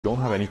Don't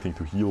have anything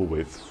to heal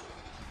with.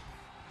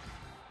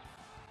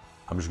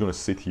 I'm just gonna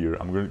sit here.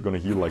 I'm gonna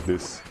heal like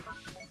this.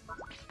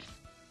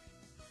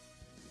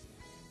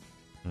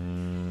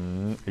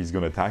 He's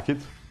gonna attack it,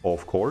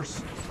 of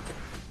course.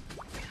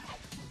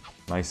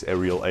 Nice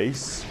aerial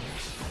ace.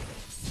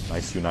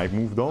 Nice Unite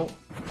move though.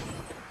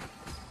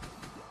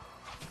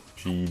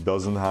 She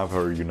doesn't have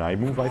her Unite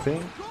move, I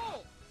think.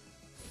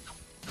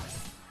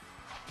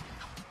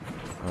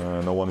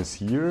 No one is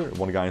here.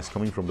 One guy is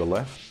coming from the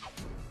left.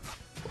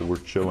 But we're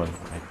chilling.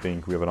 I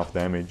think we have enough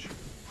damage.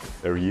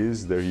 There he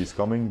is. There he is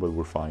coming, but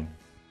we're fine.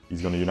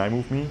 He's gonna Unite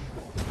move me.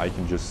 I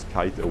can just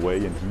kite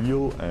away and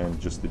heal and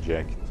just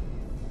eject.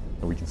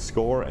 And we can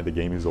score and the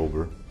game is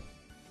over.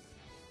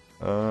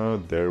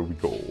 There we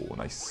go.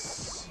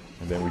 Nice.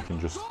 And then we can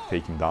just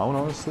take him down,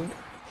 honestly.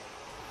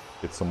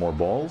 Get some more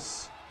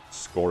balls.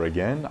 Score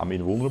again. I'm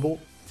invulnerable.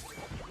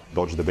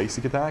 Dodge the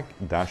basic attack.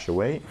 Dash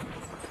away.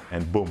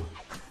 And boom.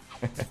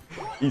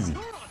 Easy.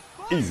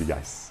 Easy,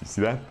 guys. You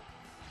see that?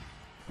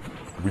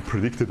 We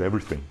predicted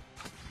everything.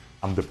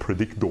 I'm the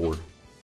Predictooor.